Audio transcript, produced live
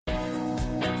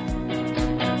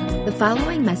The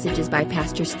following message is by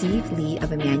Pastor Steve Lee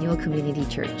of Emmanuel Community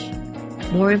Church.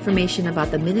 More information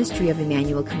about the ministry of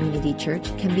Emmanuel Community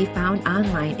Church can be found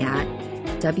online at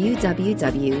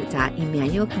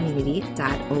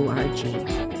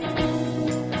www.emmanuelcommunity.org.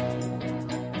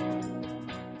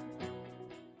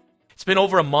 It's been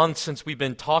over a month since we've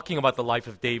been talking about the life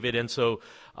of David, and so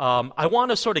I want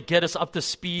to sort of get us up to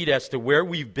speed as to where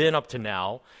we've been up to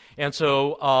now. And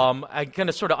so I'm going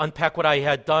to sort of unpack what I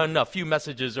had done a few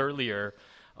messages earlier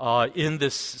in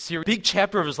this series. Big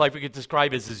chapter of his life we could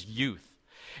describe as his youth.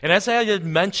 And as I had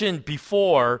mentioned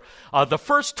before, the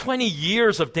first 20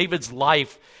 years of David's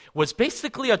life was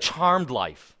basically a charmed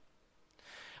life.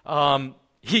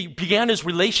 He began his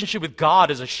relationship with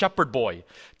God as a shepherd boy,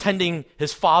 tending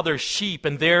his father's sheep,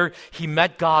 and there he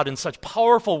met God in such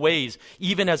powerful ways,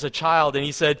 even as a child. And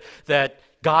he said that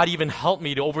God even helped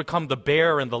me to overcome the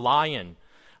bear and the lion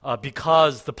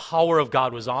because the power of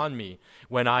God was on me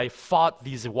when I fought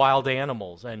these wild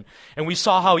animals. And we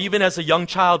saw how even as a young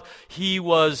child, he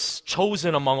was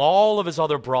chosen among all of his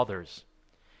other brothers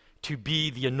to be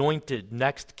the anointed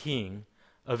next king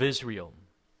of Israel.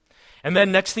 And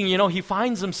then next thing you know, he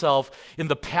finds himself in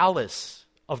the palace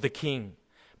of the king,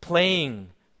 playing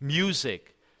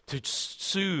music to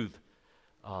soothe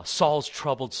Saul's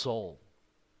troubled soul.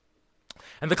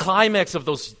 And the climax of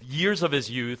those years of his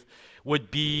youth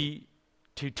would be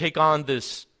to take on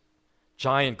this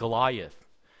giant Goliath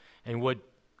and would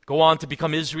go on to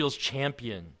become Israel's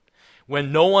champion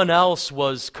when no one else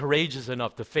was courageous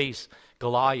enough to face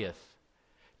Goliath.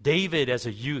 David, as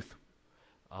a youth,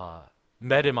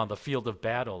 met him on the field of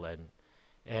battle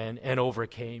and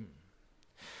overcame.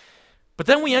 But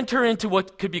then we enter into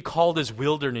what could be called his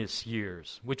wilderness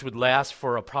years, which would last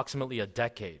for approximately a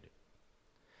decade.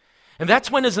 And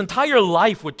that's when his entire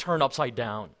life would turn upside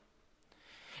down.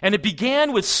 And it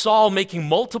began with Saul making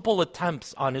multiple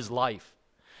attempts on his life,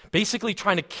 basically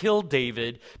trying to kill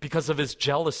David because of his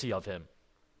jealousy of him.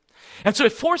 And so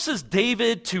it forces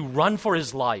David to run for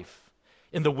his life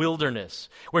in the wilderness,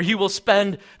 where he will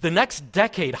spend the next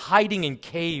decade hiding in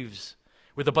caves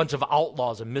with a bunch of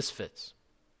outlaws and misfits.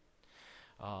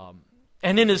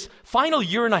 And in his final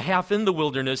year and a half in the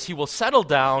wilderness, he will settle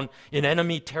down in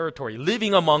enemy territory,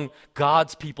 living among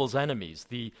God's people's enemies,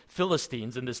 the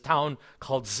Philistines, in this town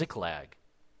called Ziklag.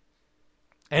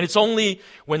 And it's only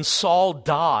when Saul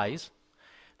dies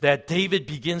that David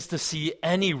begins to see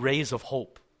any rays of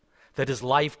hope that his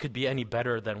life could be any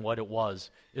better than what it was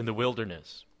in the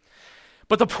wilderness.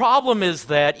 But the problem is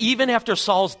that even after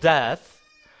Saul's death,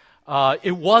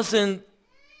 it wasn't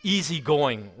easy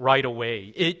going right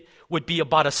away. It would be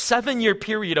about a 7-year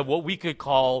period of what we could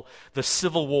call the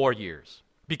Civil War years.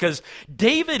 Because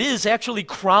David is actually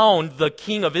crowned the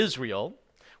king of Israel,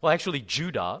 well, actually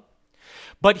Judah,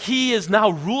 but he is now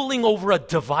ruling over a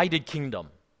divided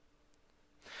kingdom.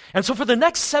 And so for the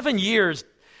next 7 years,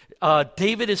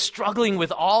 David is struggling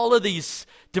with all of these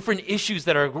different issues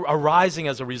that are arising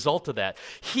as a result of that.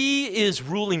 He is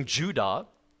ruling Judah,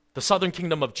 the southern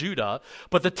kingdom of Judah,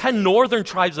 but the 10 northern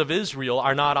tribes of Israel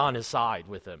are not on his side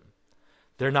with him.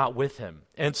 They're not with him.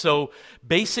 And so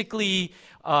basically,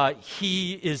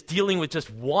 he is dealing with just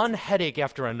one headache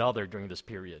after another during this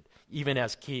period, even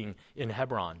as king in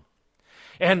Hebron.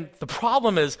 And the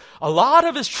problem is, a lot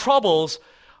of his troubles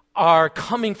are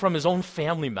coming from his own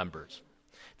family members.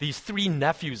 These 3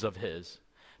 nephews of his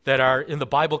that are in the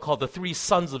Bible called the 3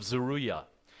 sons of Zeruiah,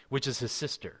 which is his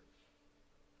sister.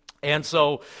 And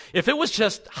so if it was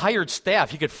just hired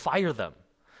staff, he could fire them.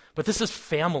 But this is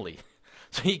family.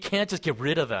 So he can't just get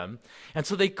rid of them. And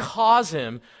so they cause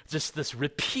him just this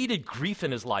repeated grief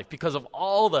in his life because of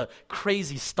all the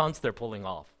crazy stunts they're pulling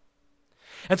off.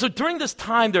 And so during this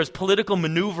time, there's political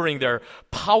maneuvering, there are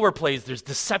power plays, there's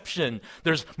deception,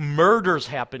 there's murders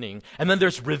happening, and then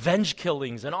there's revenge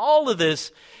killings, and all of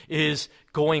this is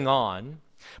going on.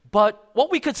 But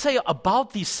what we could say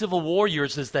about these Civil War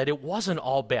years is that it wasn't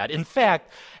all bad. In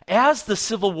fact, as the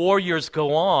Civil War years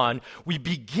go on, we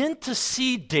begin to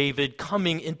see David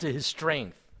coming into his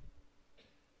strength.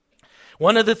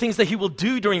 One of the things that he will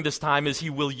do during this time is he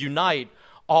will unite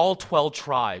all 12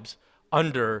 tribes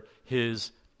under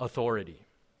his authority.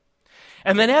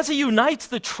 And then as he unites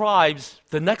the tribes,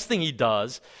 the next thing he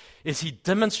does is he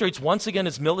demonstrates once again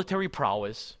his military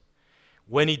prowess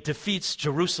when he defeats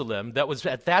Jerusalem that was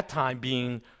at that time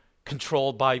being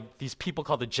controlled by these people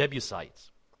called the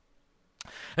Jebusites.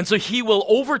 And so he will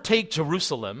overtake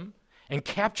Jerusalem and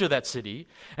capture that city,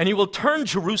 and he will turn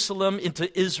Jerusalem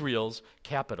into Israel's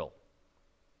capital.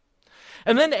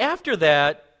 And then after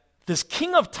that, this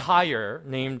king of Tyre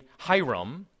named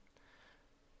Hiram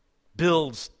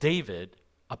builds David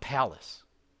a palace.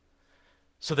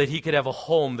 so that he could have a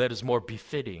home that is more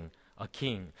befitting a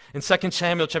king. In 2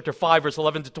 Samuel chapter 5, verse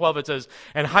 11 to 12, it says,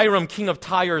 "And Hiram, king of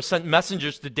Tyre, sent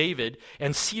messengers to David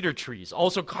and cedar trees,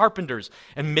 also carpenters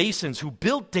and masons who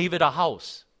built David a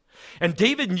house. And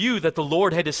David knew that the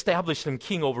Lord had established him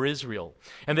king over Israel,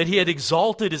 and that he had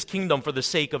exalted his kingdom for the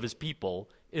sake of his people,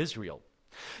 Israel."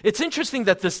 It's interesting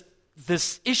that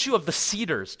this issue of the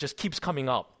cedars just keeps coming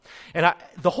up. And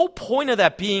the whole point of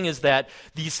that being is that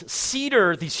these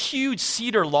huge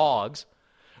cedar logs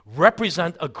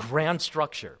represent a grand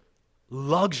structure,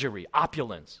 luxury,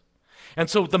 opulence. And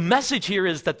so the message here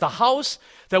is that the house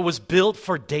that was built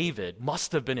for David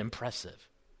must have been impressive.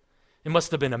 It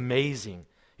must have been amazing.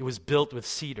 It was built with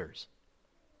cedars.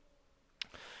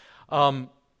 And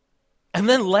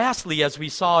then lastly, as we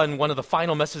saw in one of the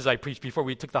final messages I preached before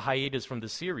we took the hiatus from the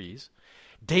series,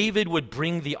 David would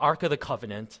bring the Ark of the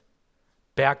Covenant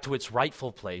back to its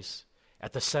rightful place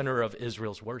at the center of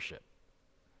Israel's worship.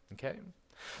 Okay?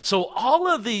 So all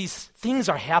of these things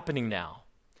are happening now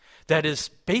that is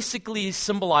basically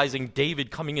symbolizing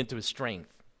David coming into his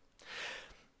strength.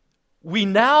 We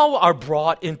now are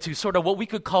brought into sort of what we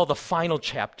could call the final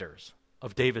chapters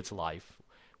of David's life,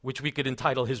 which we could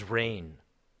entitle his reign.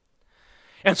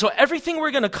 And so everything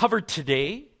we're going to cover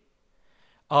today,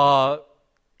 to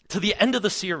the end of the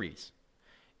series,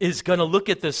 is going to look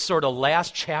at this sort of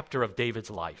last chapter of David's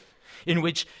life, in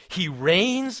which he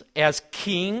reigns as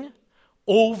king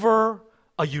over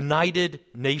a united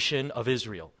nation of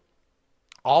Israel.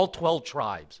 All 12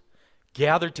 tribes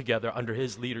gathered together under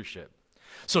his leadership.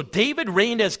 So David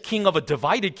reigned as king of a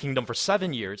divided kingdom for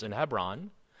 7 years in Hebron,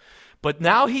 but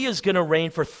now he is going to reign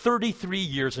for 33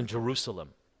 years in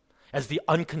Jerusalem as the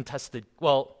uncontested,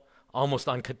 almost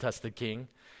uncontested king,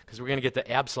 because we're going to get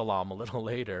to Absalom a little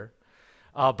later.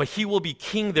 But he will be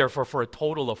king there for a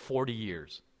total of 40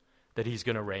 years that he's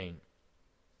going to reign.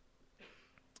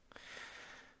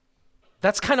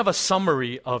 That's kind of a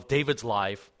summary of David's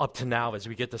life up to now as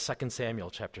we get to 2 Samuel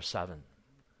chapter 7.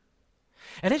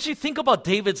 And as you think about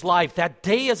David's life, that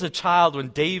day as a child when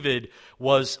David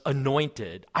was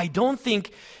anointed, I don't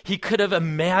think he could have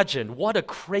imagined what a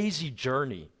crazy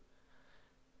journey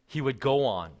he would go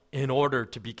on in order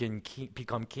to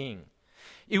become king.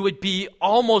 It would be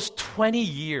almost 20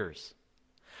 years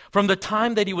from the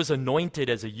time that he was anointed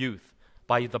as a youth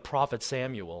by the prophet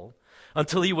Samuel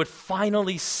until he would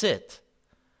finally sit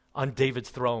on David's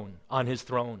throne, on his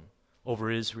throne over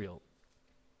Israel.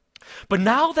 But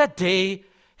now that day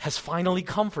has finally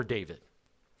come for David.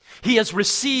 He has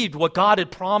received what God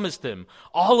had promised him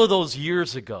all of those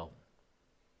years ago.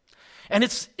 And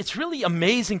it's really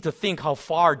amazing to think how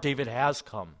far David has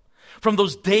come. From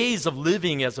those days of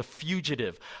living as a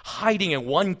fugitive, hiding in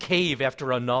one cave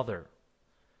after another,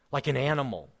 like an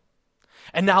animal,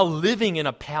 and now living in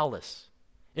a palace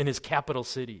in his capital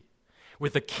city,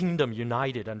 with the kingdom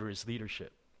united under his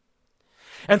leadership.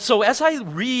 And so as I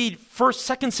read 2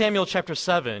 Samuel chapter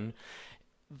 7,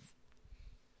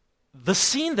 the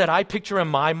scene that I picture in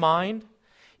my mind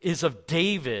is of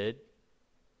David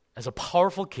as a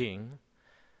powerful king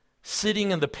sitting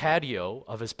in the patio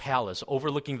of his palace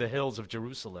overlooking the hills of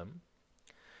Jerusalem.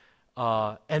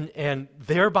 And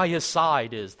there by his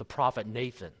side is the prophet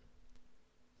Nathan.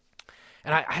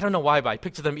 And I don't know why, but I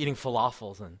picture them eating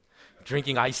falafels and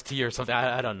drinking iced tea or something.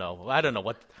 I don't know. I don't know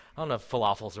if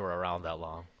falafels were around that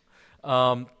long.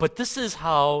 But this is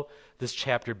how this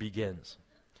chapter begins.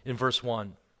 In verse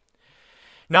 1.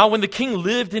 Now when the king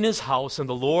lived in his house and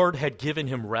the Lord had given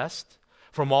him rest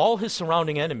from all his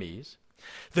surrounding enemies,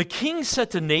 the king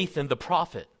said to Nathan the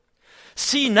prophet,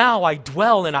 "See now I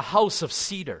dwell in a house of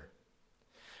cedar,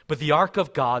 but the ark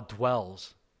of God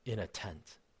dwells in a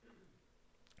tent."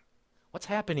 What's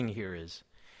happening here is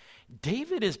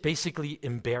David is basically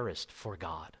embarrassed for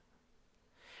God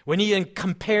when he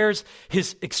compares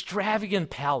his extravagant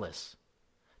palace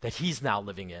that he's now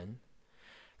living in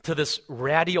to this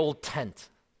ratty old tent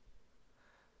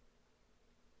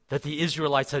that the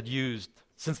Israelites had used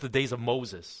since the days of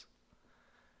Moses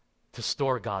to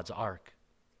store God's ark.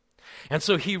 And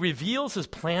so he reveals his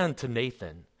plan to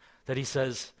Nathan, that he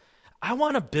says, "I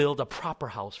want to build a proper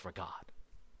house for God.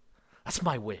 That's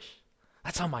my wish.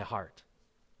 That's on my heart."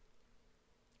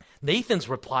 Nathan's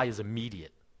reply is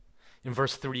immediate. In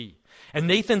verse 3, "And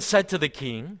Nathan said to the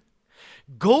king,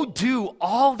 'Go do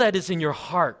all that is in your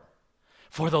heart,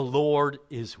 for the Lord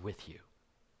is with you.'"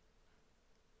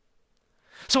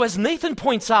 So as Nathan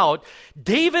points out,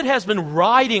 David has been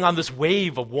riding on this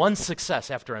wave of one success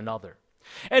after another.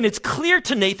 And it's clear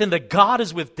to Nathan that God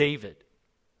is with David.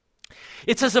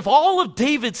 It's as if all of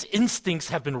David's instincts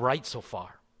have been right so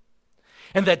far,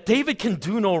 and that David can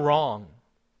do no wrong.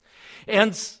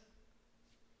 And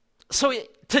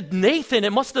to Nathan,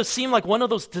 it must have seemed like one of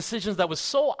those decisions that was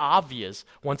so obvious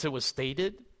once it was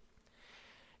stated.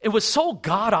 It was so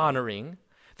God-honoring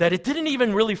that it didn't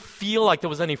even really feel like there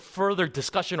was any further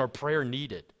discussion or prayer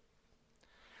needed.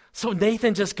 So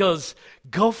Nathan just goes,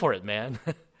 go for it, man.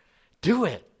 Do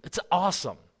it. It's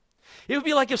awesome. It would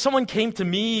be like if someone came to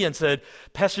me and said,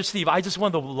 Pastor Steve, I just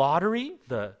won the lottery,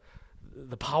 the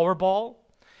Powerball,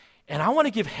 and I want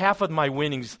to give half of my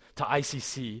winnings to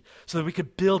ICC so that we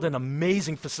could build an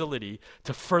amazing facility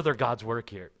to further God's work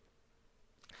here.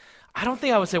 I don't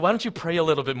think I would say, why don't you pray a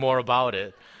little bit more about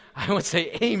it? I would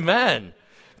say, amen.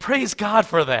 Praise God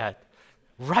for that.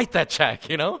 Write that check,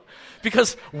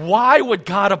 Because why would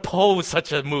God oppose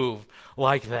such a move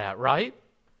like that, right?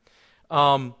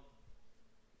 So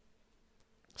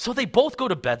they both go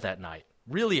to bed that night,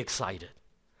 really excited.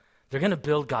 They're going to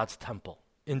build God's temple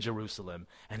in Jerusalem,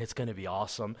 and it's going to be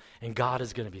awesome, and God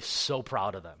is going to be so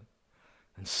proud of them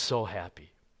and so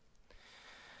happy.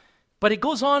 But it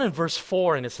goes on in verse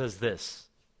 4, and it says this,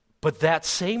 but that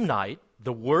same night,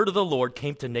 the word of the Lord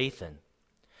came to Nathan.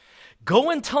 Go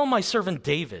and tell my servant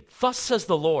David, thus says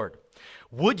the Lord,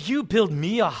 would you build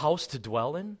me a house to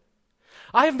dwell in?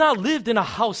 I have not lived in a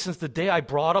house since the day I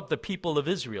brought up the people of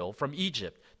Israel from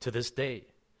Egypt to this day.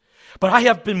 But I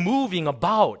have been moving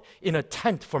about in a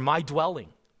tent for my dwelling.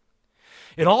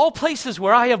 In all places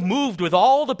where I have moved with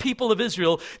all the people of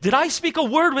Israel, did I speak a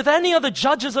word with any of the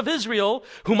judges of Israel,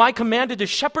 whom I commanded to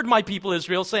shepherd my people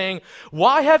Israel, saying,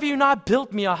 why have you not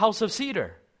built me a house of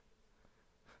cedar?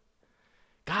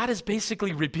 God is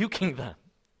basically rebuking them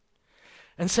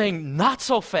and saying, not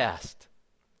so fast.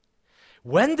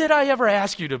 When did I ever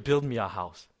ask you to build me a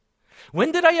house?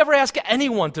 When did I ever ask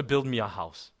anyone to build me a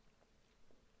house?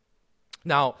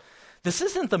 Now, this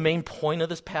isn't the main point of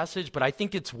this passage, but I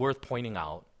think it's worth pointing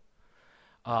out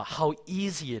how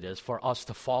easy it is for us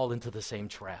to fall into the same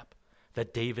trap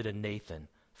that David and Nathan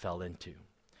fell into.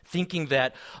 Thinking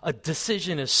that a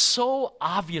decision is so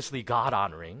obviously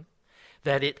God-honoring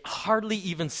that it hardly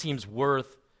even seems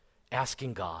worth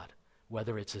asking God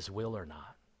whether it's His will or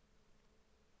not.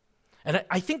 And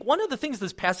I think one of the things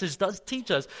this passage does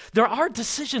teach us, there are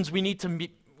decisions we need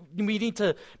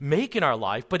to make in our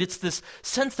life, but it's this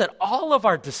sense that all of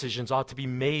our decisions ought to be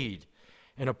made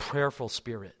in a prayerful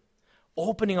spirit,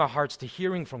 opening our hearts to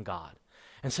hearing from God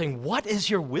and saying, what is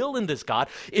your will in this, God?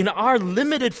 In our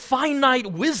limited,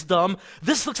 finite wisdom,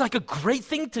 this looks like a great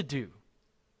thing to do.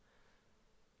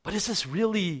 But is this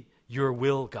really your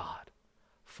will, God,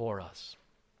 for us?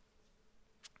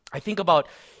 I think about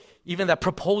even that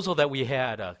proposal that we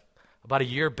had about a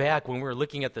year back when we were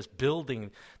looking at this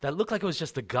building that looked like it was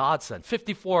just a godsend,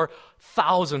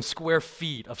 54,000 square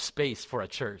feet of space for a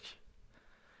church.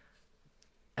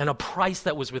 And a price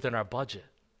that was within our budget,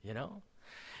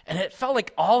 And it felt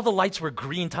like all the lights were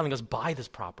green telling us, buy this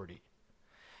property.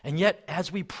 And yet,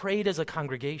 as we prayed as a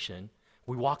congregation,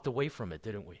 we walked away from it,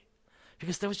 didn't we?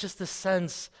 Because there was just this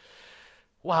sense,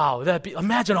 wow,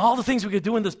 imagine all the things we could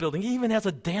do in this building, even as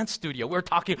a dance studio. We were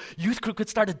talking, youth could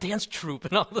start a dance troupe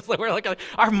and all this.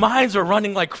 Our minds are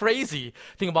running like crazy,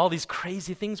 thinking about all these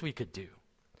crazy things we could do.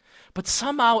 But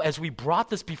somehow, as we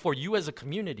brought this before you as a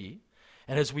community,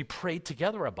 and as we prayed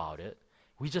together about it,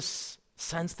 we just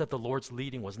sensed that the Lord's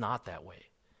leading was not that way.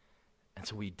 And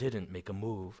so we didn't make a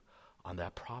move on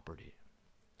that property.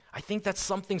 I think that's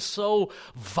something so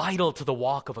vital to the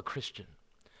walk of a Christian.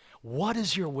 What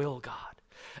is your will, God?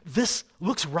 This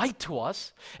looks right to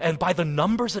us, and by the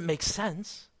numbers it makes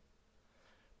sense.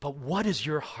 But what is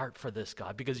your heart for this,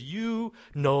 God? Because you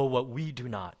know what we do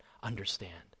not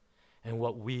understand and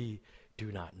what we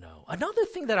do not know. Another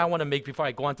thing that I want to make before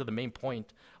I go on to the main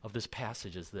point of this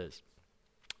passage is this.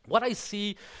 What I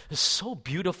see is so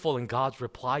beautiful in God's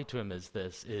reply to him is,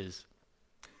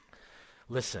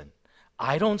 listen,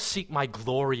 I don't seek my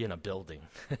glory in a building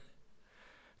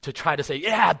to try to say,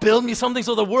 yeah, build me something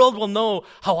so the world will know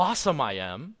how awesome I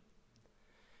am.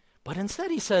 But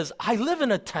instead he says, I live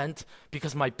in a tent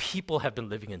because my people have been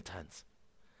living in tents.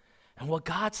 And what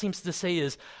God seems to say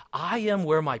is, I am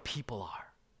where my people are.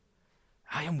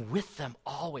 I am with them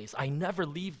always. I never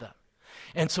leave them.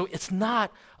 And so it's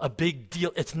not a big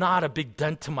deal. It's not a big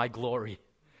dent to my glory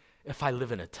if I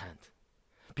live in a tent.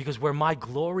 Because where my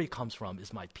glory comes from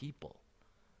is my people.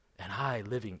 And I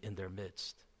living in their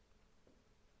midst.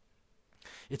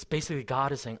 It's basically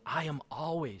God is saying, I am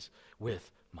always with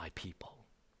my people.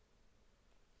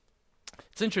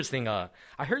 It's interesting. I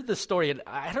heard this story, and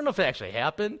I don't know if it actually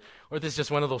happened, or this is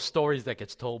just one of those stories that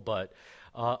gets told, but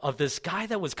of this guy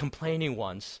that was complaining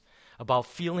once about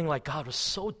feeling like God was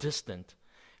so distant,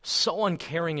 so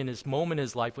uncaring in his moment in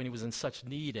his life when he was in such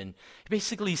need. And he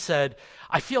basically said,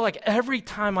 I feel like every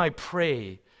time I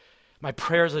pray, my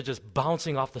prayers are just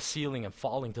bouncing off the ceiling and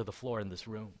falling to the floor in this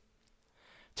room.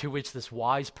 To which this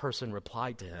wise person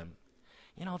replied to him,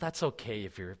 that's okay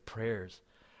if your prayers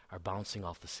are bouncing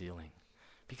off the ceiling,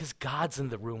 because God's in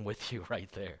the room with you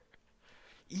right there.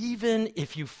 Even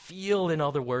if you feel, in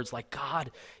other words, like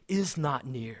God is not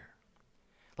near,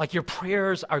 like your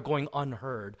prayers are going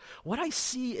unheard, what I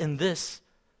see in this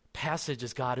passage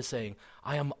is God is saying,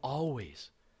 I am always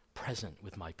present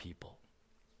with my people.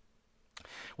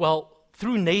 Well,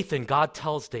 through Nathan, God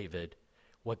tells David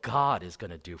what God is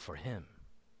going to do for him.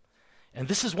 And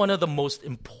this is one of the most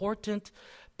important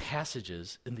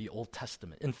passages in the Old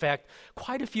Testament. In fact,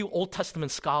 quite a few Old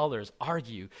Testament scholars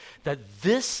argue that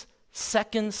this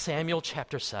 2 Samuel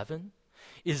chapter 7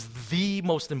 is the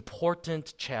most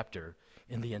important chapter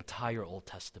in the entire Old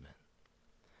Testament.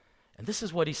 And this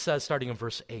is what he says starting in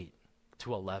verse 8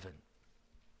 to 11.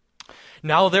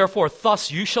 Now therefore,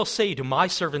 thus you shall say to my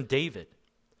servant David,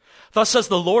 thus says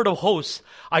the Lord of hosts,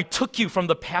 I took you from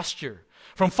the pasture,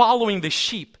 from following the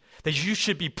sheep, that you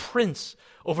should be prince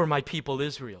over my people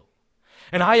Israel.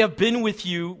 And I have been with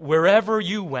you wherever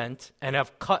you went, and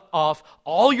have cut off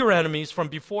all your enemies from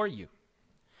before you.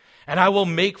 And I will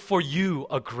make for you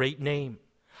a great name,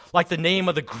 like the name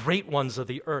of the great ones of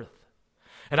the earth.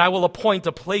 And I will appoint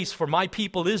a place for my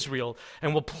people Israel,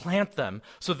 and will plant them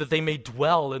so that they may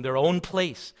dwell in their own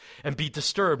place and be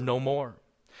disturbed no more.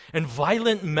 And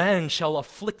violent men shall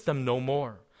afflict them no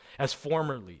more, as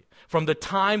formerly, from the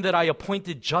time that I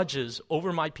appointed judges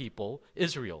over my people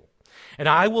Israel. And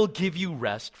I will give you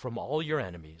rest from all your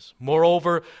enemies.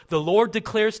 Moreover, the Lord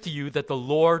declares to you that the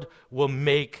Lord will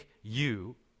make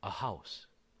you a house.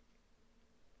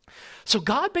 So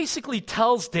God basically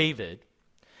tells David,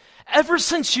 ever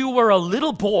since you were a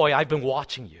little boy, I've been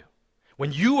watching you,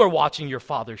 when you were watching your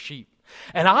father's sheep.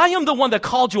 And I am the one that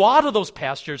called you out of those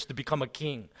pastures to become a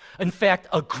king. In fact,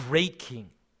 a great king.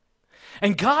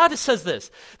 And God says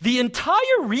this, the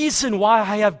entire reason why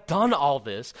I have done all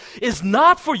this is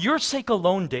not for your sake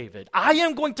alone, David. I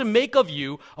am going to make of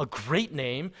you a great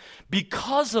name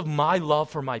because of my love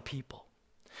for my people.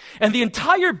 And the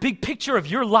entire big picture of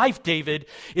your life, David,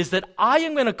 is that I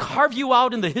am going to carve you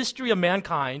out in the history of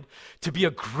mankind to be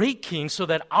a great king so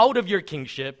that out of your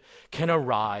kingship can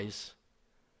arise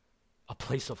a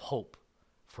place of hope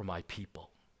for my people,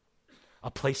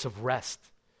 a place of rest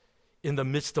in the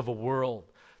midst of a world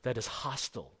that is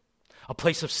hostile, a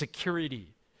place of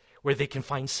security where they can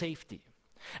find safety.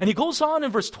 And he goes on in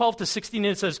verse 12 to 16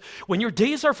 and it says, when your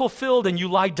days are fulfilled and you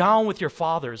lie down with your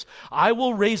fathers, I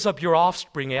will raise up your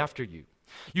offspring after you.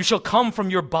 You shall come from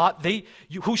your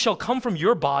who shall come from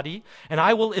your body, and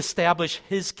I will establish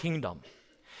his kingdom.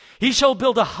 He shall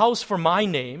build a house for my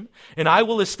name, and I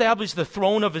will establish the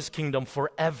throne of his kingdom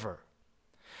forever.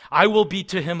 I will be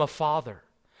to him a father,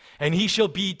 and he shall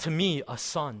be to me a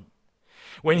son.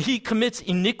 When he commits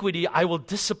iniquity, I will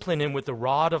discipline him with the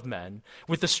rod of men,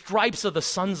 with the stripes of the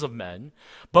sons of men.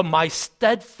 But my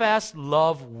steadfast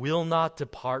love will not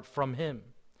depart from him,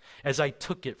 as I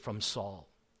took it from Saul,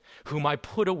 whom I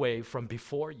put away from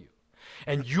before you.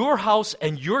 And your house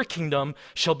and your kingdom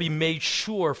shall be made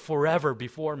sure forever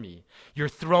before me. Your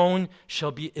throne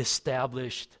shall be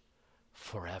established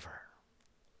forever.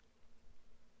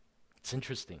 It's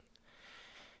interesting.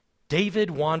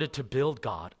 David wanted to build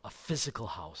God a physical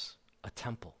house, a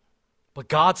temple. But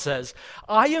God says,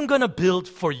 I am going to build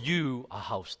for you a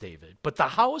house, David. But the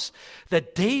house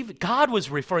that God was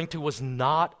referring to was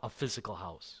not a physical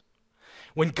house.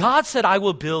 When God said, I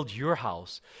will build your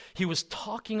house, he was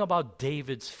talking about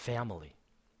David's family.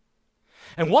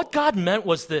 And what God meant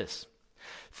was this: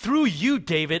 through you,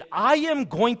 David, I am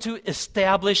going to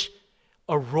establish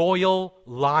a royal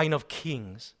line of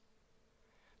kings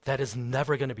that is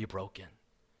never going to be broken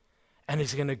and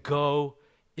is going to go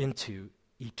into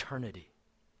eternity.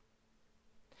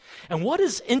 And what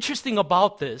is interesting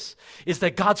about this is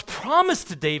that God's promise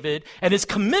to David and his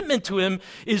commitment to him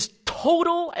is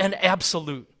total and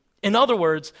absolute. In other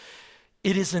words,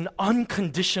 it is an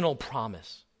unconditional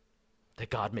promise that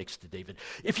God makes to David.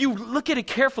 If you look at it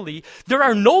carefully, there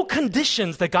are no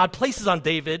conditions that God places on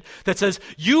David that says,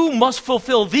 you must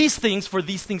fulfill these things for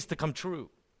these things to come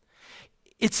true.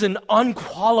 It's an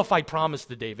unqualified promise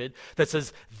to David that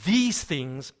says, these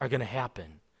things are going to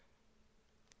happen.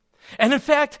 And in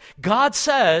fact, God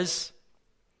says,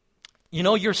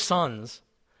 your sons,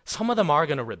 some of them are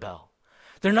going to rebel.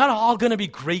 They're not all going to be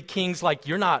great kings, like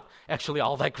you're not actually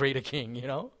all that great a king,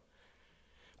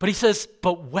 But he says,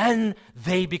 but when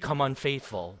they become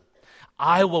unfaithful,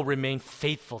 I will remain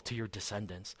faithful to your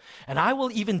descendants, and I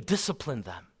will even discipline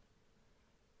them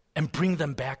and bring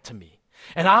them back to me.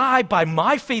 And I, by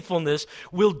my faithfulness,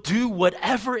 will do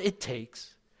whatever it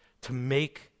takes to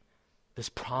make this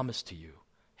promise to you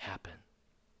happen.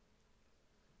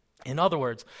 In other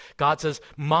words, God says,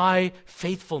 my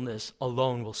faithfulness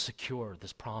alone will secure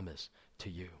this promise to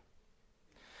you.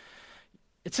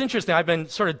 It's interesting, I've been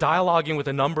sort of dialoguing with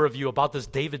a number of you about this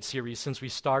David series since we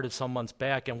started some months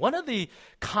back, and one of the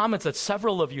comments that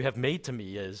several of you have made to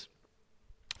me is,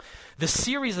 this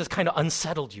series has kind of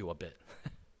unsettled you a bit.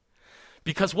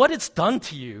 Because what it's done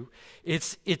to you,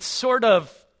 it's sort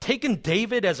of taken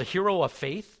David as a hero of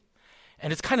faith,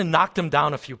 and it's kind of knocked him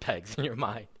down a few pegs in your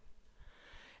mind.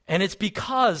 And it's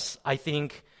because, I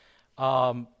think,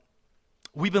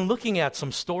 we've been looking at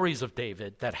some stories of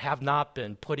David that have not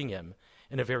been putting him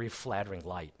in a very flattering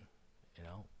light. You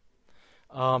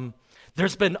know,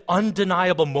 there's been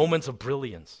undeniable moments of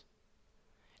brilliance,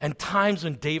 and times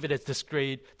when David has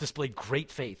displayed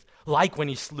great faith, like when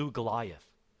he slew Goliath.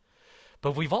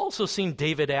 But we've also seen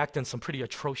David act in some pretty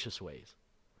atrocious ways,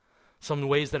 some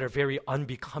ways that are very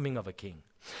unbecoming of a king.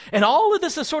 And all of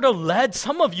this has sort of led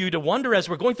some of you to wonder as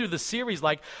we're going through this series,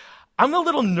 like, I'm a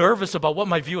little nervous about what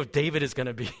my view of David is going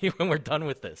to be when we're done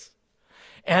with this.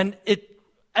 And it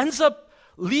ends up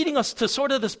leading us to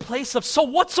sort of this place of, so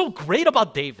what's so great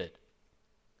about David?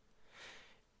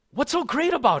 What's so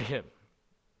great about him?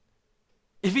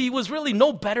 If he was really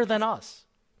no better than us?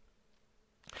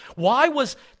 Why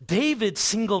was David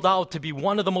singled out to be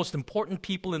one of the most important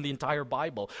people in the entire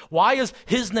Bible? Why is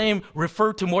his name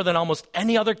referred to more than almost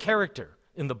any other character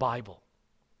in the Bible?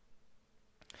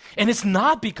 And it's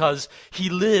not because he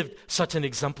lived such an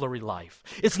exemplary life.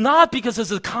 It's not because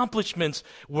his accomplishments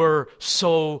were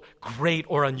so great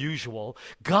or unusual.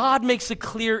 God makes it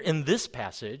clear in this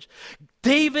passage,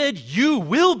 David, you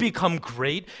will become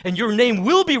great and your name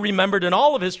will be remembered in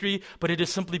all of history, but it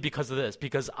is simply because of this,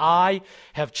 because I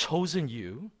have chosen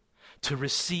you to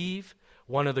receive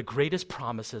one of the greatest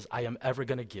promises I am ever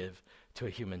going to give to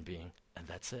a human being. And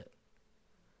that's it.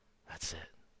 That's it.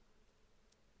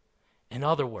 In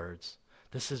other words,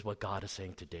 this is what God is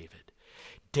saying to David.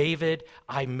 David,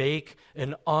 I make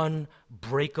an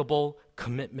unbreakable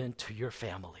commitment to your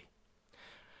family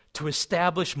to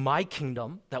establish my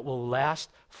kingdom that will last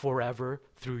forever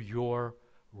through your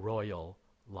royal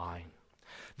line.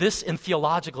 This, in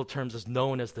theological terms, is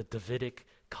known as the Davidic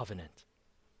covenant.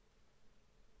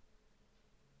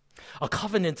 A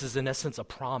covenant is, in essence, a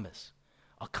promise,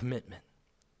 a commitment.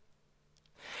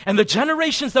 And the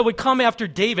generations that would come after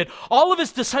David, all of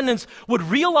his descendants would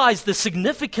realize the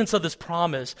significance of this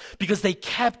promise because they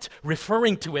kept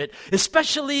referring to it,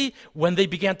 especially when they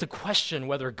began to question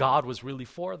whether God was really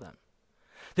for them.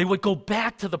 They would go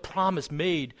back to the promise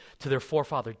made to their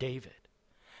forefather David,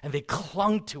 and they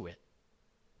clung to it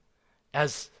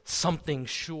as something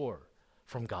sure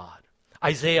from God.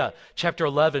 Isaiah chapter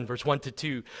 11, verse 1 to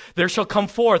 2, there shall come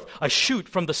forth a shoot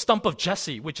from the stump of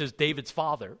Jesse, which is David's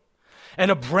father, and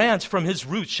a branch from his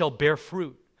roots shall bear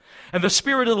fruit. And the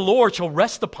Spirit of the Lord shall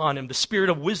rest upon him, the Spirit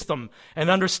of wisdom and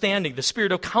understanding, the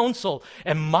Spirit of counsel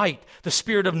and might, the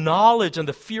Spirit of knowledge and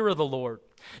the fear of the Lord.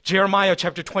 Jeremiah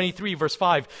chapter 23, verse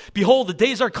 5, behold, the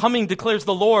days are coming, declares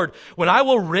the Lord, when I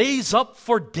will raise up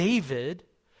for David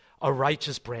a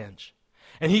righteous branch,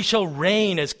 and he shall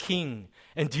reign as king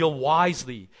and deal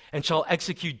wisely, and shall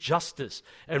execute justice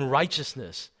and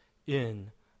righteousness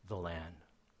in the land.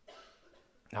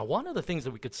 Now, one of the things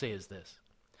that we could say is this.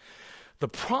 The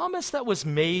promise that was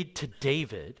made to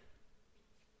David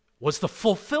was the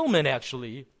fulfillment,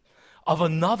 actually, of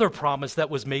another promise that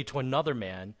was made to another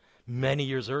man many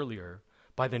years earlier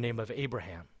by the name of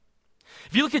Abraham.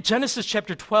 If you look at Genesis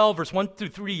chapter 12, verse 1 through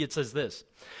 3, it says this.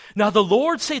 Now the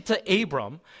Lord said to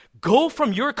Abram, go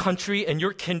from your country and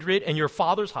your kindred and your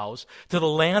father's house to the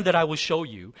land that I will show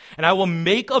you, and I will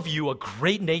make of you a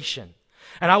great nation.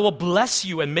 And I will bless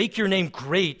you and make your name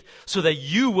great so that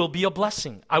you will be a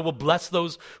blessing. I will bless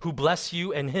those who bless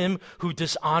you, and him who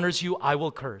dishonors you I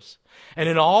will curse. And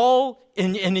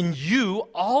in you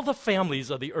all the families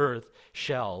of the earth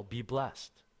shall be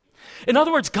blessed. In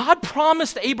other words, God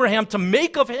promised Abraham to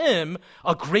make of him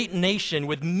a great nation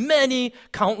with many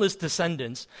countless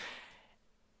descendants.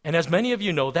 And as many of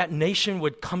you know, that nation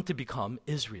would come to become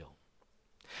Israel.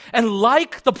 And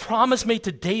like the promise made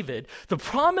to David, the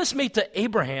promise made to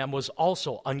Abraham was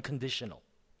also unconditional.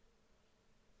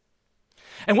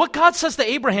 And what God says to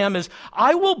Abraham is,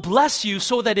 I will bless you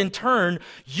so that in turn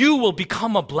you will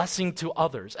become a blessing to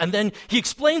others. And then he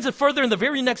explains it further in the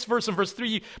very next verse, in verse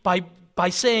 3, by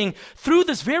saying, through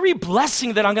this very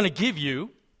blessing that I'm going to give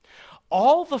you,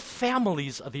 all the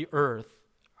families of the earth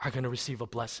are going to receive a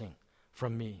blessing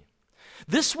from me.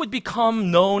 This would become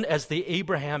known as the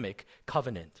Abrahamic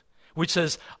covenant, which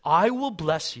says, I will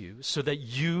bless you so that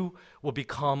you will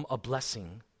become a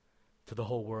blessing to the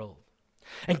whole world.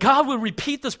 And God will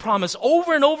repeat this promise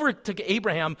over and over to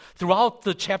Abraham throughout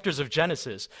the chapters of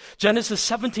Genesis. Genesis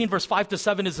 17, verse 5 to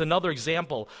 7 is another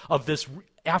example of this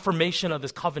affirmation of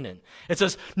this covenant. It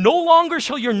says, no longer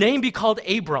shall your name be called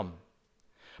Abram,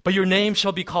 but your name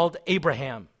shall be called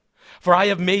Abraham. For I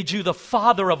have made you the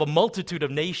father of a multitude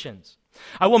of nations.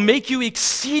 I will make you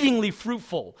exceedingly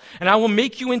fruitful, and I will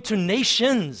make you into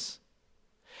nations,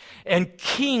 and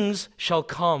kings shall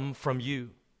come from you.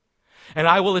 And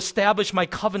I will establish my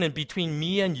covenant between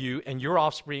me and you and your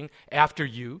offspring after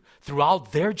you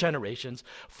throughout their generations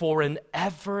for an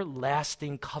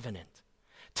everlasting covenant,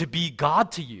 to be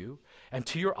God to you and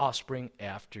to your offspring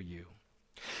after you.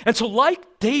 And so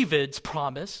like David's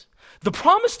promise, the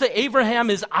promise to Abraham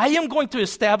is, I am going to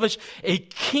establish a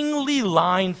kingly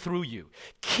line through you.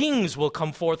 Kings will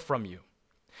come forth from you.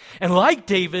 And like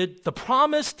David, the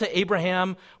promise to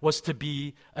Abraham was to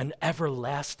be an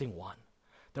everlasting one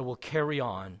that will carry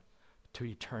on to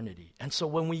eternity. And so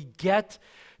when we get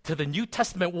to the New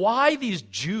Testament, why these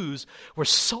Jews were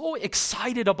so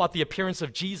excited about the appearance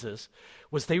of Jesus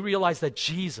was they realized that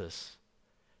Jesus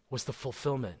was the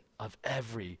fulfillment of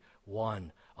every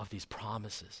one of these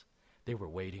promises they were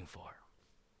waiting for.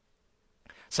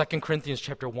 2 Corinthians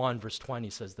chapter 1, verse 20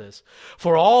 says this,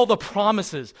 for all the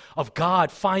promises of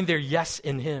God find their yes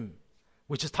in him,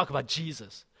 which is talk about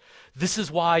Jesus. This is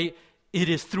why it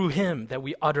is through him that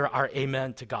we utter our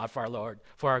amen to God for our Lord,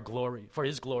 for our glory, for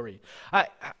his glory.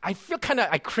 I feel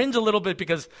I cringe a little bit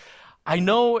because I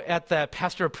know at that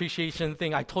pastor appreciation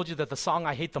thing, I told you that the song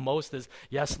I hate the most is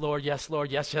Yes, Lord, yes,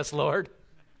 Lord, yes, yes, Lord.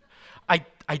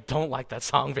 I don't like that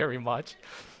song very much.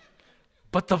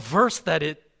 But the verse that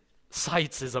it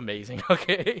cites is amazing,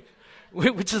 okay?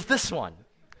 Which is this one.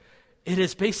 It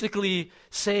is basically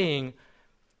saying,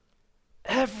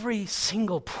 every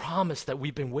single promise that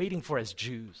we've been waiting for as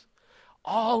Jews,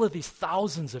 all of these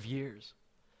thousands of years,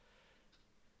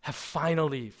 have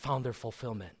finally found their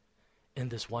fulfillment in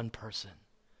this one person,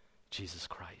 Jesus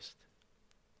Christ.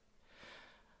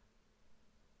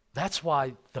 That's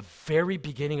why the very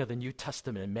beginning of the New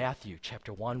Testament in Matthew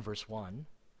chapter 1, verse 1,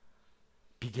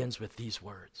 begins with these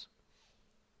words.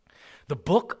 The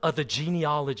book of the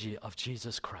genealogy of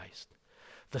Jesus Christ,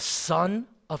 the son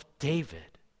of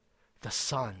David, the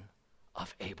son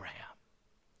of Abraham.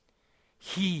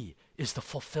 He is the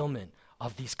fulfillment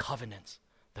of these covenants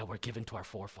that were given to our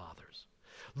forefathers.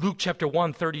 Luke chapter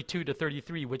 1, 32 to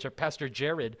 33, which our Pastor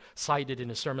Jared cited in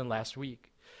his sermon last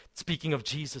week, speaking of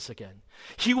Jesus again.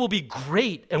 He will be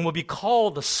great and will be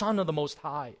called the Son of the Most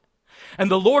High.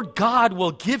 And the Lord God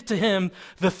will give to him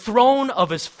the throne of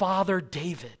his father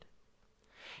David.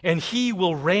 And he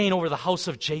will reign over the house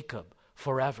of Jacob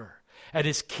forever. At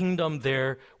his kingdom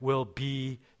there will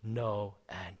be no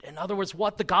end. In other words,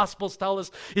 what the Gospels tell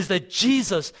us is that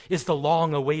Jesus is the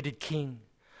long-awaited King,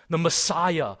 the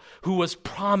Messiah who was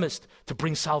promised to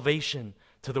bring salvation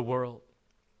to the world.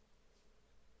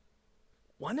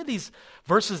 One of these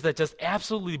verses that just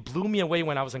absolutely blew me away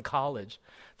when I was in college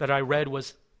that I read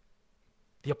was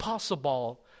the Apostle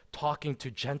Paul talking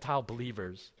to Gentile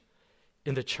believers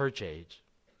in the church age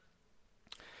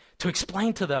to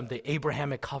explain to them the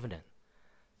Abrahamic covenant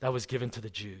that was given to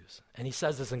the Jews. And he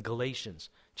says this in Galatians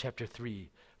chapter 3,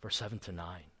 verse 7 to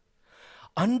 9.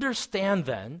 Understand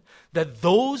then that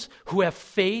those who have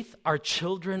faith are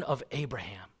children of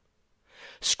Abraham.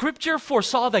 Scripture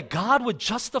foresaw that God would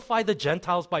justify the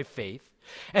Gentiles by faith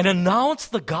and announce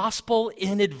the gospel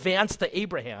in advance to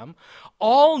Abraham.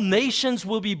 All nations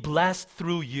will be blessed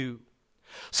through you.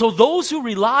 So those who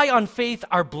rely on faith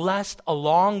are blessed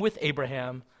along with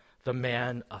Abraham, the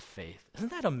man of faith.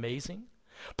 Isn't that amazing?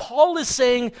 Paul is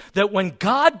saying that when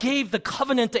God gave the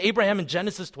covenant to Abraham in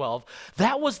Genesis 12,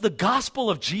 that was the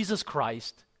gospel of Jesus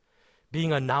Christ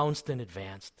being announced in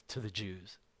advance to the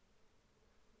Jews.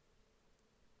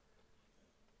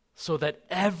 So that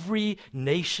every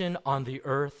nation on the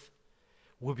earth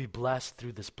will be blessed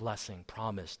through this blessing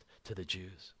promised to the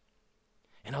Jews.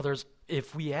 In other words,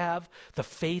 if we have the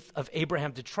faith of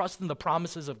Abraham to trust in the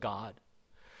promises of God,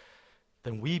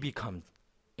 then we become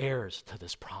heirs to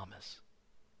this promise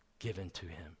given to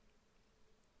him.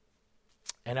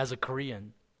 And as a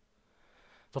Korean,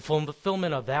 the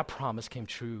fulfillment of that promise came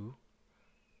true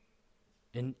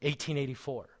in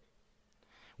 1884.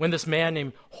 When this man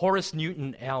named Horace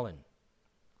Newton Allen,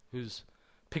 who's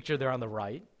pictured there on the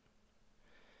right,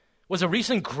 was a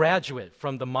recent graduate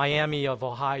from the Miami of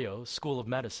Ohio School of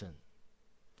Medicine.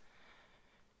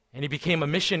 And he became a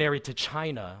missionary to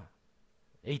China,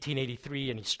 1883,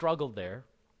 and he struggled there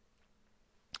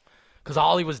because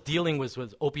all he was dealing with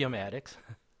was opium addicts.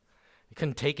 He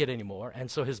couldn't take it anymore.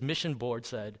 And so his mission board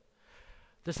said,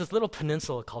 there's this little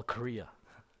peninsula called Korea.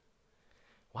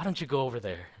 Why don't you go over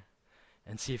there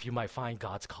and see if you might find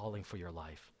God's calling for your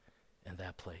life in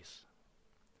that place?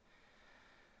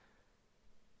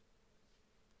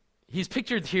 He's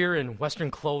pictured here in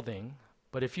Western clothing,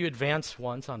 but if you advance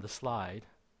once on the slide,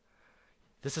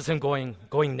 this is him going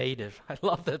native. I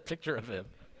love that picture of him.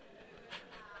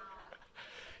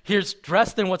 He's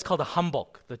dressed in what's called a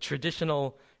hanbok, the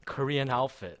traditional Korean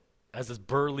outfit, as this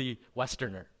burly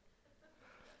Westerner.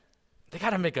 They got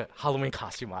to make a Halloween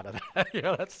costume out of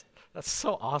that. That's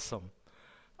so awesome.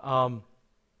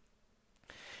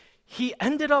 He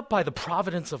ended up, by the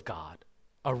providence of God,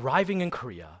 arriving in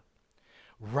Korea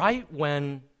right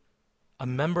when a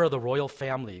member of the royal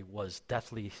family was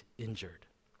deathly injured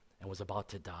and was about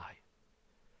to die.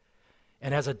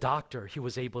 And as a doctor, he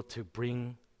was able to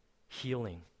bring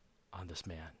healing on this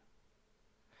man.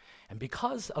 And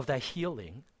because of that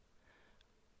healing,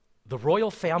 the royal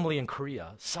family in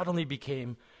Korea suddenly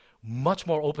became much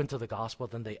more open to the gospel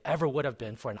than they ever would have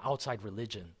been for an outside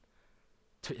religion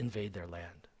to invade their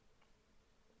land.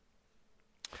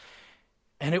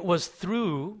 And it was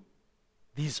through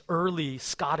these early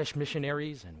Scottish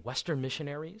missionaries and Western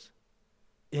missionaries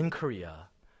in Korea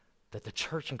that the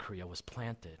church in Korea was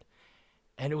planted.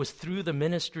 And it was through the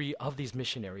ministry of these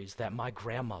missionaries that my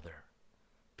grandmother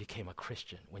became a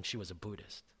Christian when she was a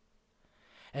Buddhist.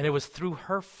 And it was through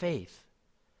her faith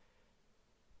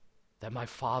that my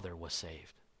father was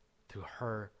saved, through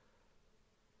her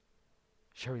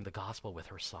sharing the gospel with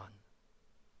her son.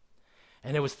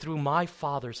 And it was through my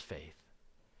father's faith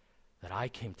that I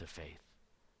came to faith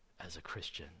as a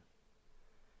Christian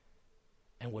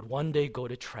and would one day go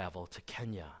to travel to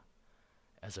Kenya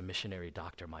as a missionary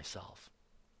doctor myself.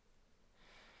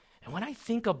 And when I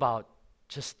think about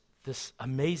just this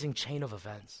amazing chain of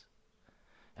events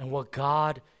and what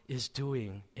God is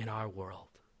doing in our world,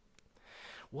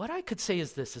 what I could say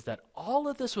is this, is that all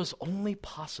of this was only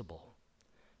possible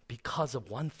because of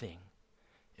one thing.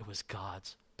 It was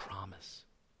God's promise.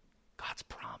 God's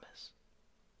promise.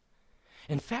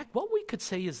 In fact, what we could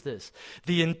say is this: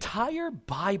 the entire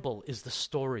Bible is the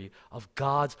story of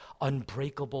God's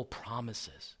unbreakable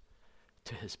promises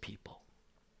to his people.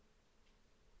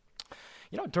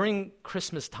 You know, during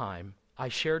Christmas time, I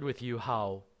shared with you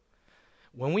how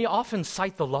when we often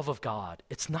cite the love of God,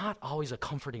 it's not always a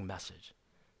comforting message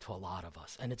to a lot of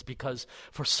us. And it's because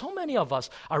for so many of us,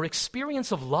 our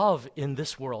experience of love in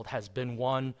this world has been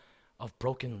one of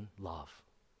broken love,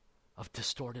 of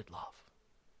distorted love.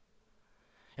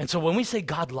 And so when we say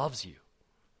God loves you,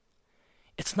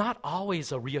 it's not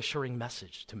always a reassuring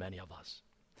message to many of us.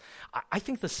 I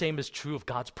think the same is true of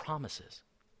God's promises,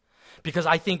 because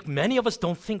I think many of us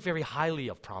don't think very highly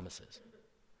of promises.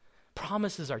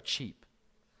 Promises are cheap.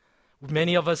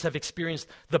 Many of us have experienced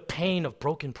the pain of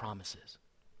broken promises.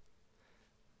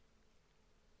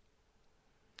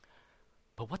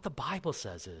 But what the Bible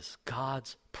says is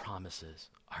God's promises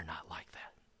are not like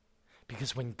that.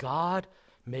 Because when God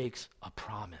makes a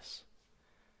promise,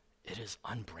 it is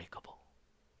unbreakable.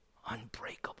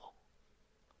 Unbreakable.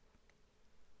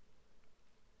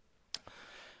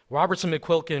 Robertson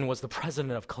McQuilkin was the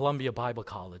president of Columbia Bible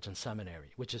College and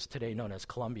Seminary, which is today known as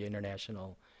Columbia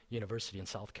International University in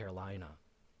South Carolina.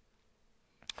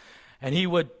 And he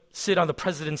would sit on the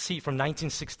president's seat from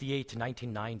 1968 to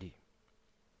 1990.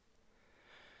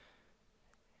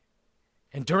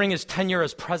 And during his tenure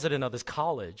as president of this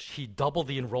college, he doubled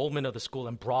the enrollment of the school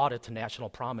and brought it to national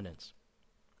prominence.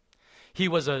 He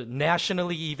was a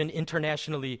nationally, even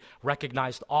internationally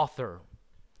recognized author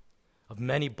of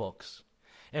many books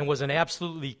and was an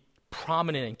absolutely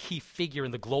prominent and key figure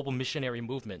in the global missionary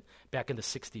movement back in the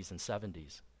 60s and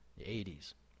 70s, the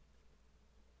 80s.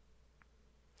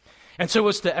 And so it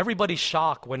was to everybody's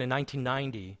shock when in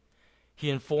 1990, he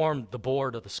informed the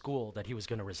board of the school that he was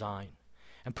going to resign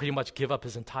and pretty much give up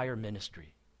his entire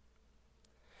ministry.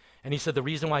 And he said the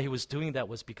reason why he was doing that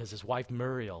was because his wife,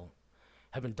 Muriel,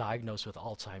 had been diagnosed with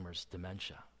Alzheimer's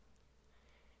dementia,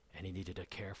 and he needed to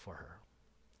care for her.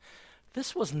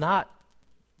 This was not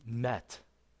met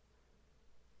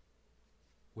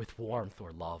with warmth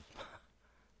or love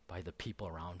by the people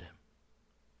around him.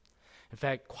 In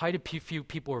fact, quite a few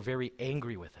people were very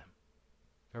angry with him,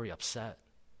 very upset,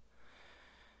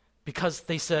 because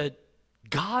they said,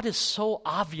 God is so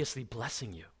obviously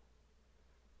blessing you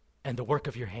and the work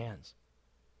of your hands.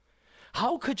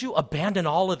 How could you abandon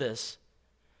all of this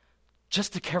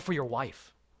just to care for your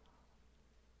wife?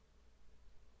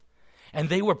 And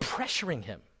they were pressuring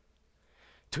him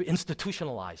to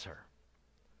institutionalize her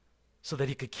so that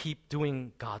he could keep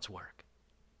doing God's work.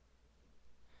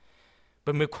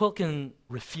 But McQuilkin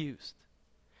refused.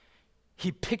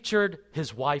 He pictured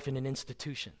his wife in an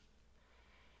institution.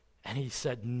 And he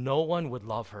said, no one would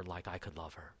love her like I could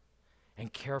love her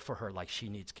and care for her like she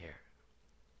needs care.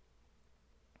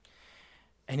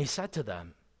 And he said to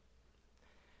them,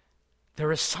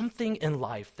 there is something in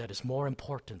life that is more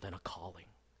important than a calling.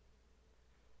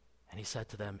 And he said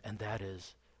to them, and that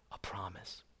is a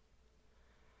promise.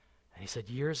 And he said,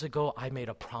 years ago, I made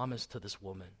a promise to this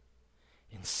woman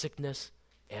in sickness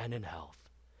and in health,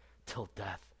 till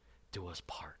death do us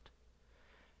part.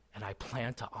 And I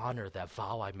plan to honor that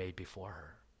vow I made before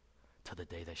her to the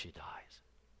day that she dies.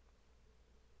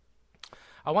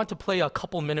 I want to play a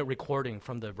couple-minute recording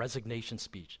from the resignation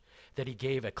speech that he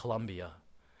gave at Columbia,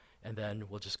 and then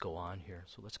we'll just go on here.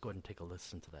 So let's go ahead and take a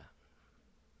listen to that.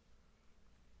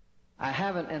 I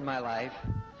haven't in my life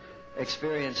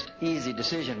experienced easy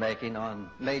decision-making on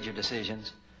major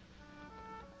decisions,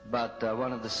 but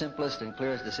one of the simplest and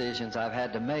clearest decisions I've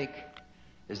had to make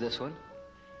is this one,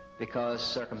 because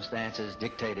circumstances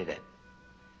dictated it.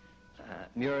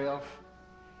 Muriel,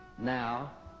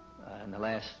 now, in the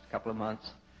last couple of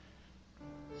months,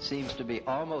 seems to be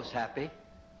almost happy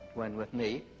when with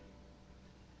me,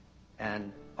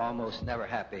 and almost never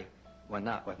happy when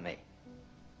not with me.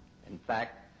 In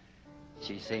fact,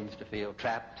 she seems to feel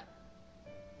trapped,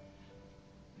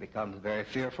 becomes very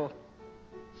fearful,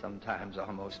 sometimes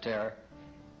almost terror,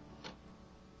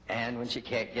 and when she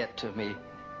can't get to me,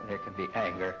 there can be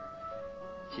anger.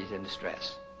 She's in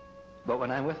distress. But when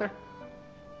I'm with her,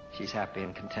 she's happy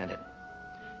and contented.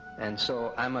 And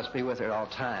so I must be with her at all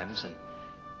times. And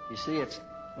you see, it's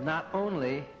not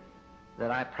only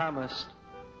that I promised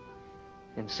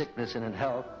in sickness and in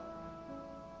health,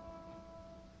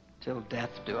 till death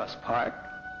do us part,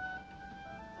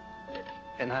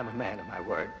 and I'm a man of my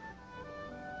word.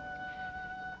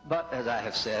 But as I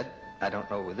have said, I don't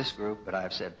know with this group, but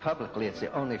I've said publicly, it's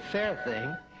the only fair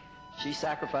thing. She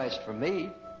sacrificed for me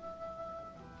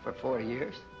for 40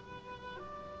 years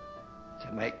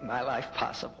to make my life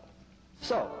possible.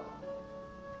 So,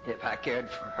 if I cared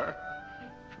for her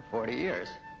for 40 years,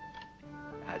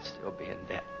 I'd still be in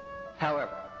debt.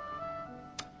 However,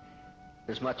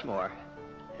 there's much more.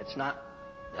 It's not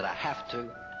that I have to,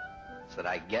 it's that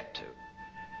I get to.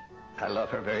 I love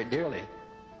her very dearly,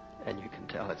 and you can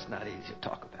tell it's not easy to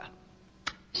talk about.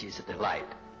 She's a delight.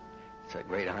 It's a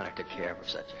great honor to care for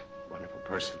such a wonderful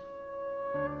person.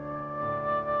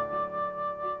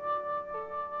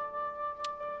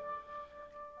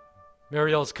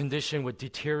 Muriel's condition would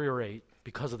deteriorate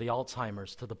because of the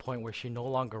Alzheimer's to the point where she no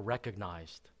longer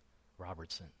recognized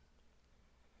Robertson.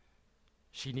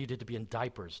 She needed to be in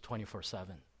diapers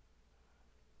 24/7.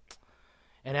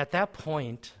 And at that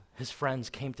point, his friends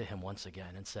came to him once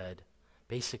again and said,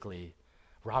 basically,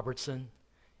 Robertson,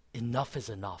 enough is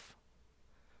enough.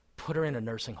 Put her in a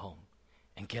nursing home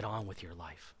and get on with your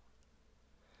life.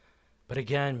 But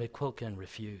again, McQuilkin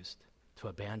refused to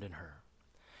abandon her.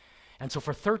 And so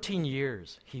for 13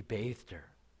 years, he bathed her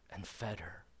and fed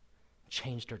her,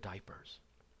 changed her diapers.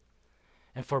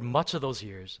 And for much of those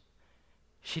years,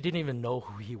 she didn't even know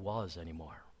who he was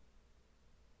anymore.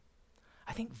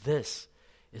 I think this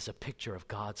is a picture of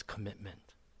God's commitment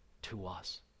to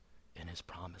us in his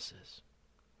promises.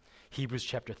 Hebrews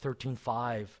chapter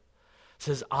 13:5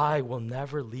 says, I will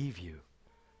never leave you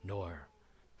nor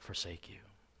forsake you.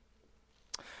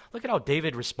 Look at how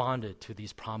David responded to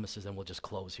these promises, and we'll just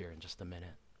close here in just a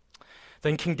minute.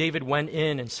 Then King David went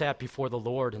in and sat before the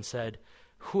Lord and said,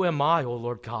 who am I, O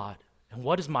Lord God, and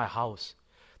what is my house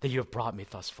that you have brought me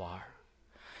thus far?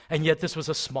 And yet this was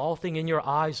a small thing in your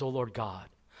eyes, O Lord God.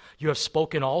 You have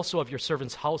spoken also of your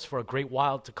servant's house for a great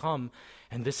while to come,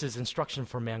 and this is instruction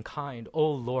for mankind,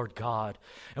 O Lord God.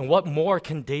 And what more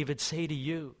can David say to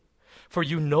you? For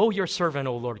you know your servant,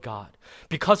 O Lord God.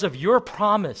 Because of your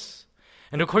promise,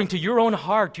 and according to your own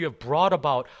heart, you have brought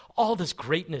about all this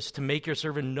greatness to make your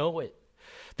servant know it.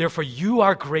 Therefore you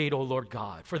are great, O Lord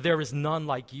God, for there is none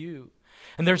like you.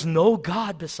 And there's no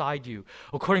God beside you,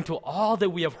 according to all that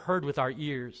we have heard with our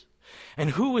ears. And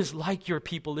who is like your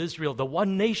people Israel, the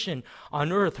one nation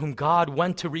on earth whom God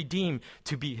went to redeem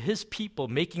to be his people,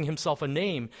 making himself a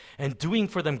name and doing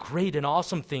for them great and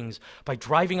awesome things by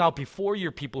driving out before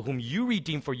your people whom you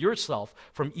redeemed for yourself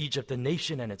from Egypt, the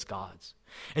nation and its gods.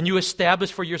 And you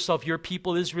established for yourself your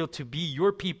people Israel to be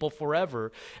your people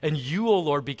forever, and you, O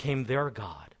Lord, became their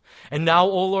God. And now,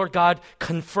 O Lord God,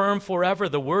 confirm forever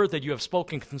the word that you have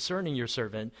spoken concerning your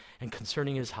servant and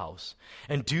concerning his house.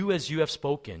 And do as you have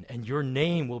spoken, and your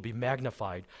name will be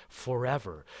magnified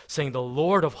forever, saying, the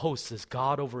Lord of hosts is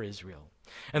God over Israel.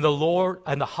 And the Lord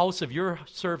and the house of your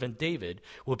servant David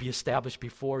will be established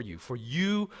before you. For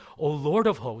you, O Lord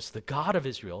of hosts, the God of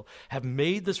Israel, have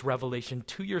made this revelation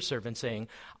to your servant, saying,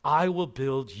 I will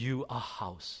build you a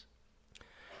house.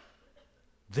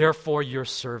 Therefore your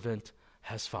servant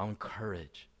has found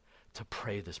courage to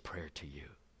pray this prayer to you.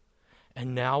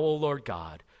 And now, O Lord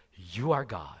God, you are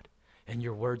God, and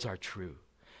your words are true,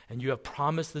 and you have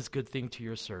promised this good thing to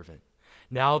your servant.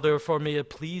 Now, therefore, may it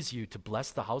please you to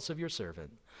bless the house of your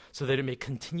servant, so that it may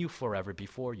continue forever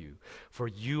before you. For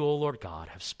you, O Lord God,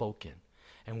 have spoken,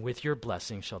 and with your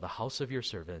blessing shall the house of your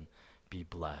servant be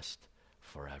blessed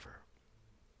forever.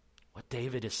 What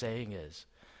David is saying is,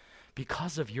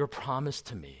 because of your promise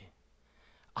to me,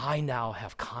 I now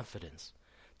have confidence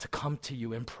to come to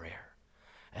you in prayer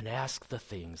and ask the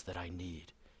things that I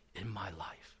need in my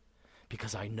life,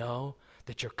 because I know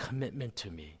that your commitment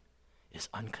to me is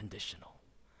unconditional,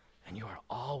 and you are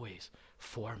always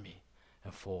for me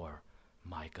and for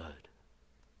my good.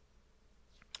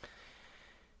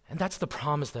 And that's the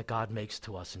promise that God makes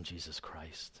to us in Jesus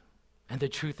Christ. And the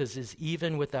truth is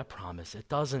even with that promise, it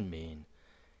doesn't mean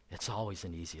it's always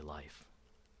an easy life.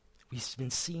 We've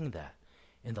been seeing that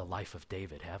in the life of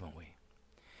David, haven't we?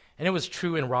 And it was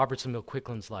true in Robertson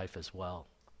McQuicken's life as well.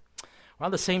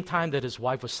 Around the same time that his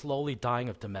wife was slowly dying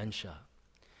of dementia,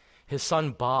 his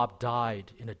son Bob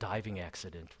died in a diving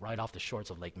accident right off the shores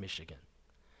of Lake Michigan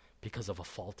because of a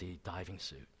faulty diving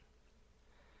suit.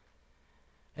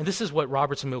 And this is what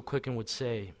Robertson McQuicken would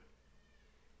say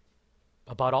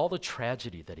about all the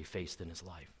tragedy that he faced in his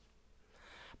life.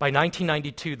 By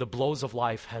 1992, the blows of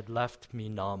life had left me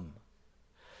numb.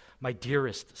 My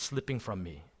dearest slipping from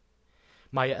me.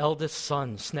 My eldest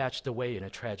son snatched away in a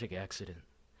tragic accident.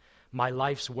 My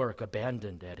life's work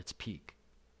abandoned at its peak.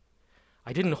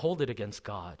 I didn't hold it against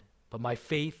God, but my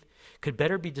faith could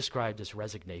better be described as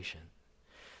resignation.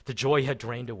 The joy had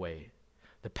drained away.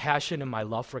 The passion and my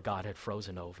love for God had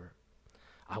frozen over.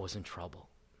 I was in trouble.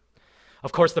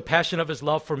 Of course, the passion of his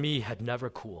love for me had never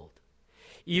cooled.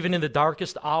 Even in the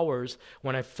darkest hours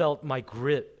when I felt my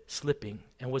grip slipping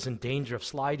and was in danger of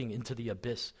sliding into the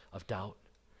abyss of doubt,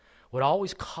 what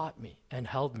always caught me and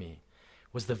held me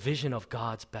was the vision of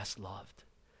God's best loved,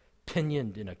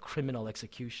 pinioned in a criminal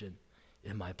execution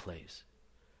in my place.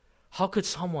 How could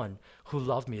someone who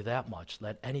loved me that much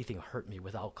let anything hurt me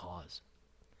without cause?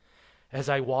 As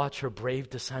I watch her brave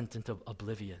descent into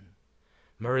oblivion,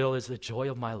 Muriel is the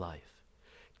joy of my life.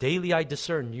 Daily I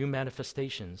discern new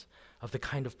manifestations of the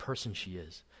kind of person she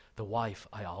is, the wife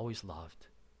I always loved.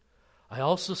 I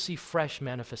also see fresh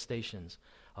manifestations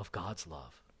of God's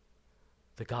love,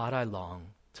 the God I long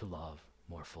to love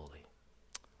more fully.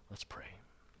 Let's pray.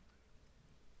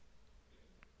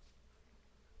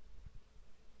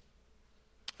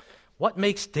 What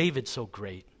makes David so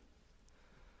great?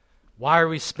 Why are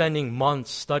we spending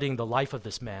months studying the life of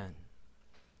this man?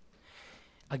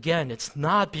 Again, it's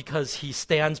not because he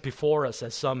stands before us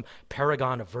as some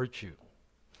paragon of virtue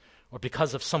or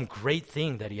because of some great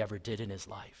thing that he ever did in his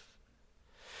life.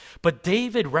 But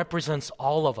David represents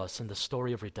all of us in the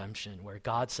story of redemption, where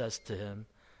God says to him,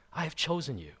 I have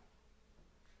chosen you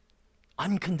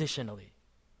unconditionally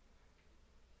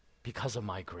because of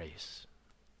my grace.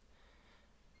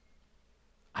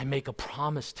 I make a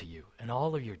promise to you and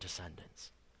all of your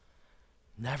descendants.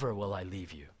 Never will I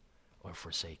leave you or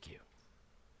forsake you.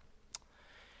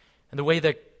 And the way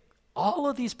that all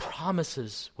of these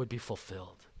promises would be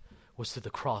fulfilled was through the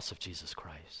cross of Jesus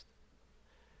Christ,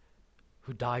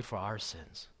 who died for our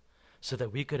sins so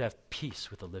that we could have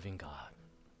peace with the living God.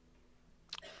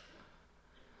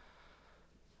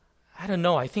 I don't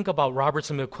know, I think about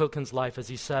Robertson McQuilkin's life as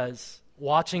he says,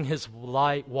 watching his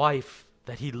wife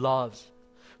that he loves,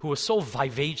 who was so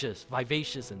vivacious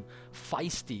and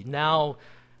feisty, now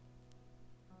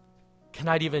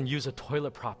cannot even use a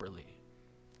toilet properly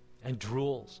and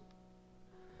drools,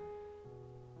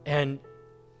 and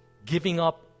giving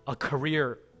up a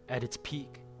career at its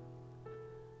peak,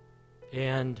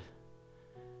 and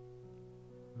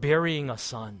burying a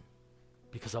son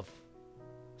because of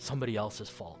somebody else's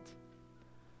fault.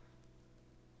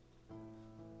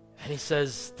 And he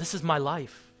says, this is my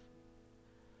life.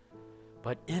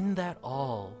 But in that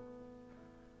all,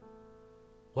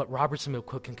 what Robertson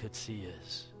McQuilkin could see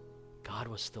is God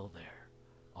was still there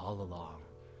all along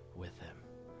with him,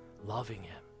 loving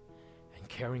him and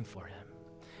caring for him.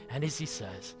 And as he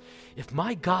says, if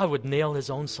my God would nail his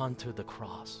own son to the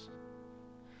cross,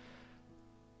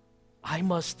 I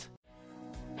must